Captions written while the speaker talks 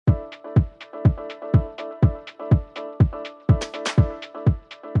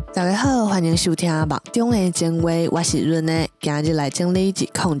大家好，欢迎收听目中的情话，我是润的。今日来整理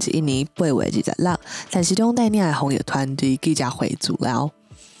2021年8月26日，但是中带领的防疫团队记者会资料。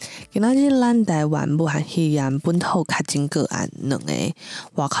今仔日咱台湾武汉肺炎本土确诊个案2个，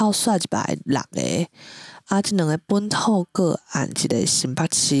外口刷106个。这2个本土个案，一个新北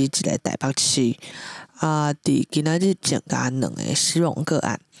市，一个台北市。伫今仔日增加2个死亡个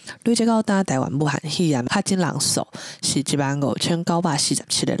案，累计到台湾武汉肺炎确诊人数是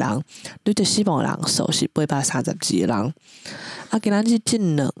15947个人，累计死亡人数是832个人。今仔日这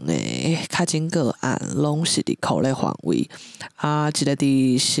2个确诊个案拢是伫考虑范围，一个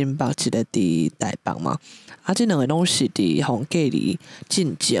伫新北，一个伫台北嘛。这2个拢是伫互隔离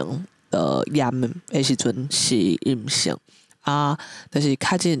进前验的时阵是阴性，就是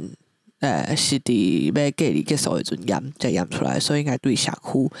确诊。是伫要隔离结束的时阵验才验出来，所以应该对社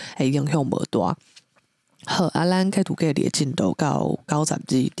区的影响无大。好，咱解除隔离的进度到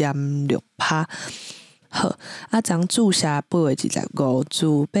92.6%。好，将注射8月25至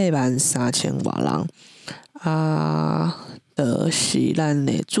83000多人，就是咱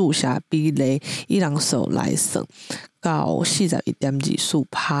的注射比例以人数来算，到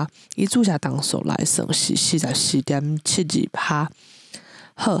41.24%，以注射档数来算是44.72%。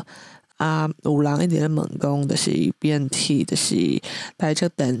好。有人一直咧问讲，就是变体，就是台积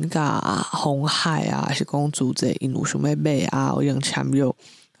电甲鸿海还是讲租者因有想要买有已经签约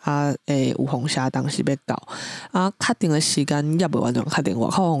有风车当时要到确定的时间也未完全确定，外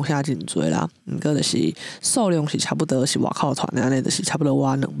口风车真多啦，毋过就是数量是差不多是外口团的安尼，就是差不多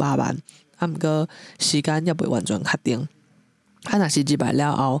200万，毋过时间也未完全确定。若是入来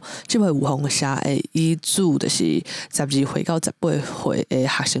了后，即回有风车会依主就是12岁到18岁的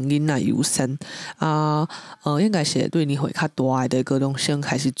学生囡仔优先，应该是会对年岁较大的高中生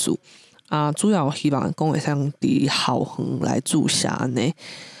开始注，主要希望讲会使伫校园来注射安尼，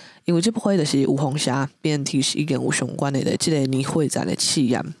因为即回就是有风车 BNT 是已经有相关的即个年岁站的试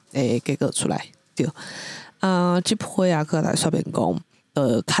验结果出来，对，即回佮来说明讲。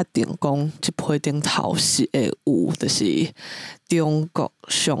确定讲，即批顶头是会有，就是中国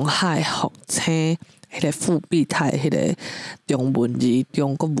上海复青迄个复必泰迄个中文字、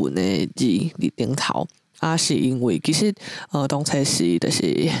中国文的字伫顶头，是因为其实当初是就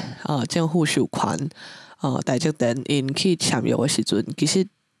是政府授权台积电因去签约的时阵，其实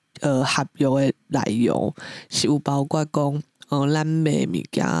合约的内容是有包括讲咱卖物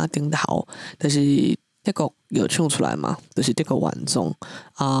件顶头，就是德国有唱出来嘛，就是德国原装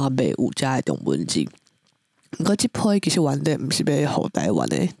卖有遮的中文字。毋过即批其实原底毋是要互台湾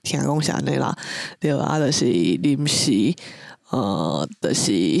的，听讲是安尼啦，对就是临时就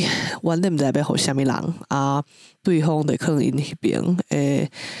是原底毋知要互啥物人对方就可能因迄边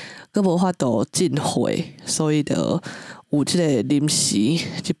佫无法度进货，所以就有即个临时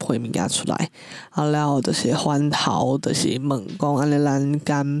即批物件出来，然后就是翻头，就是问讲安尼咱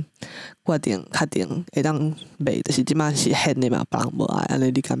敢决定确定会当卖，就是即摆是现的嘛，别人无爱安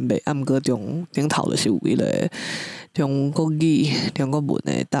尼你敢卖？毋过顶头就是有迄个中国语、中国文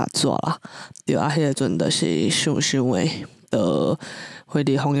的大纸啦，对迄个阵就是想的，就会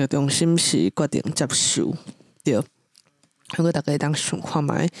伫防疫中心是决定接受，对。如果大家当想看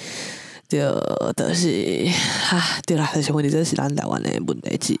觅，就是对啦，就是反正这是咱台湾的问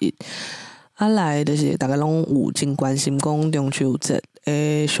题之一。来就是大家拢有真关心讲中秋节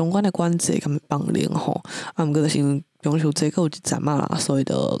相关的管制甲放零吼，毋过就是因为中秋节佫有一站啦，所以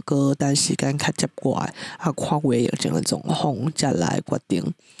就佫等时间较接过来，看过疫情的状况才来决定。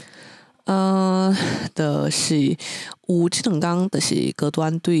就是有即2天，就是高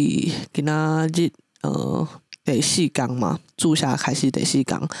端对今仔日第4天嘛，注射开始第4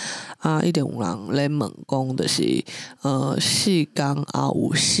天，一定有人咧问讲，就是4天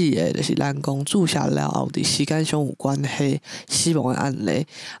有4个，就是咱讲注射了后伫时间上有关系死亡的案例，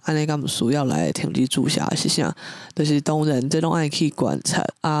安尼敢有需要来停止注射是啥？就是当然这拢爱去观察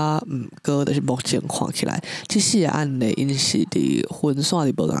毋过就是目前看起来，即4个案例因是伫分散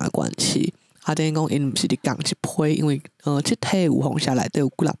伫无共的关系。等于讲，因毋是伫共一批，因为即体有风车内底有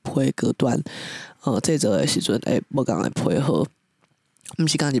几6批高端，制作的时阵会无共来配合，毋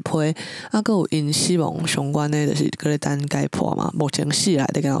是共一批，佫有因死亡相关的，就是佫咧等解剖嘛。目前4内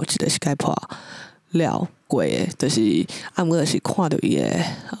底敢有一个是解剖了过的，就是毋过就是看到伊的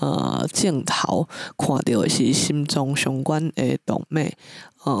镜头，看到的是心脏相关的动脉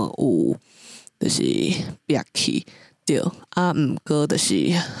有就是憋气。对，毋过就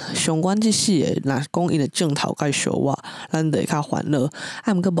是相关即4个，若讲因的镜头介小我，咱就会较烦恼。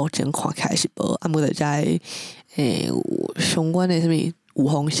毋过目前看起来是无，毋过就在有相关的啥物有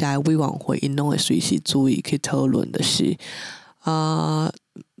风车委员会，因拢会随时注意去讨论，就是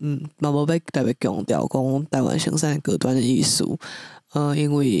嘛无要特别强调讲台湾生产高端的意思，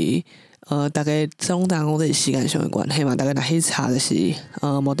因为大家总当讲这是时间上的关系嘛，大家若去查就是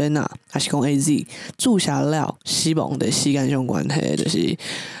莫德纳还是讲 AZ 注射了，死亡的时间上关系就是。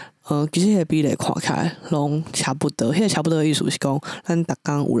其实迄个比例看起来拢差不多，迄个差不多的意思是讲，咱逐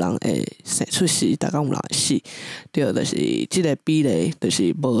工有人会出事，逐工有人会死，对，就是即个比例就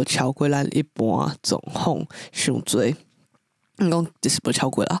是无超过咱一般状况伤侪，讲就是无超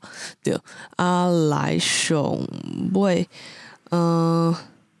过啦，对，来上尾，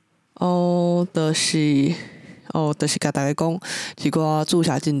就是甲大家讲一寡注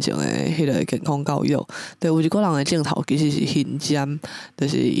射进前的迄个健康教育，对，有一个人的镜头其实是很尖，就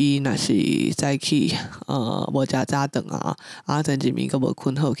是伊若是早起无食早顿前一暝阁无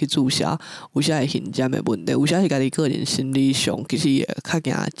困好去注射，有些是很尖的问题，有些是家己个人心理上其实会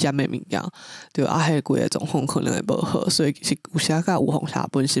较惊尖的物件，对，迄规个状况可能会无好，所以其实有些甲有风险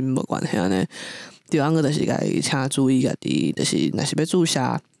本身无关系安尼，对，个就是家己请注意家己，就是若是要注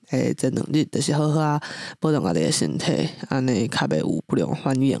射。这2日就是好好保重家己的身体，安尼较袂有不良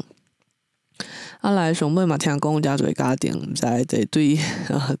反应。来上尾嘛听讲诚侪家庭毋知即对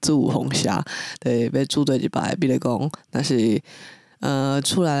注风邪，对要注对一摆，比如讲，若是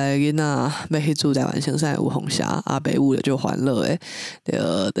厝内的囡仔要去注台湾生产有风邪，爸母就欢乐诶，对，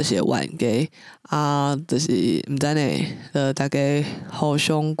就是冤家，就是毋知呢，大家互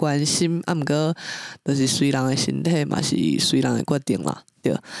相关心，毋过就是随人的身体嘛是随人的决定啦。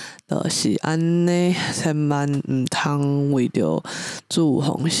对，就是安尼，千万毋通为着注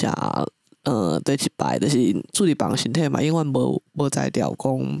风邪，对一摆就是注意别人身体嘛，永远无在调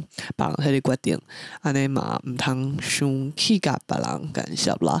讲别人迄个决定，安尼嘛毋通伤去甲别人干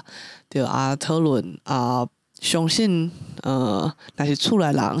涉啦。对，讨论相信若是厝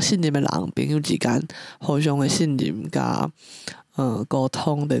内人信任的人，朋友之间互相的信任甲沟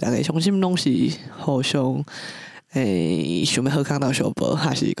通，对大家相信拢是互相。想要好康到相报，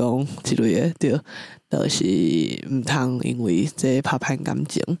还是讲之类的，对，就是毋通因为这拍歹感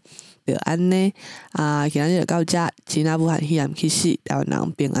情，对，安尼今日就到这，真武汉肺炎去死，台湾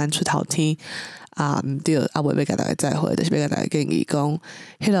人平安出头天，毋对，袂要甲大家再会，就是要甲大家建议讲，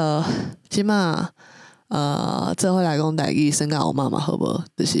迄个即马做伙来讲台语，算甲欧妈嘛好无？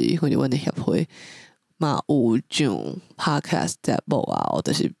就是因为阮的协会嘛有上 podcast 节目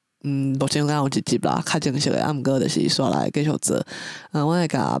就是目前敢有一集啦，较正式的，毋过就是煞来继续做。我会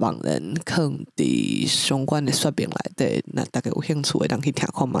甲网人放伫相关的说明内底，那大家有兴趣的人去听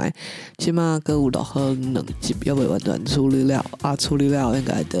看觅。即马阁有录好2集，还未完全处理了，处理了应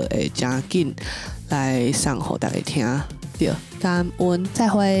该就会诚紧来送互大家听。对，感恩，再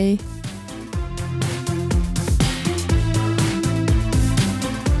会。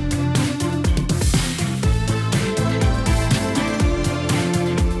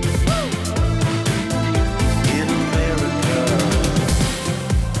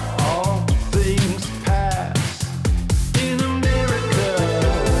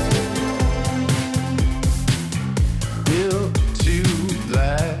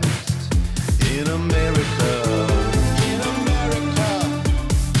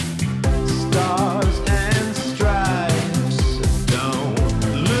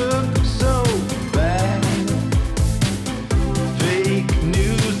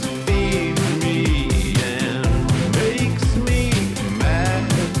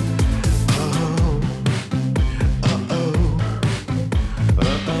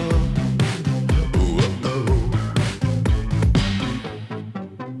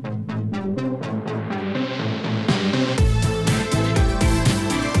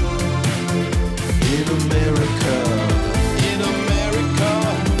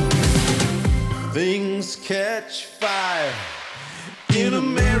Things catch fire in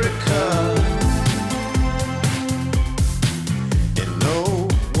America.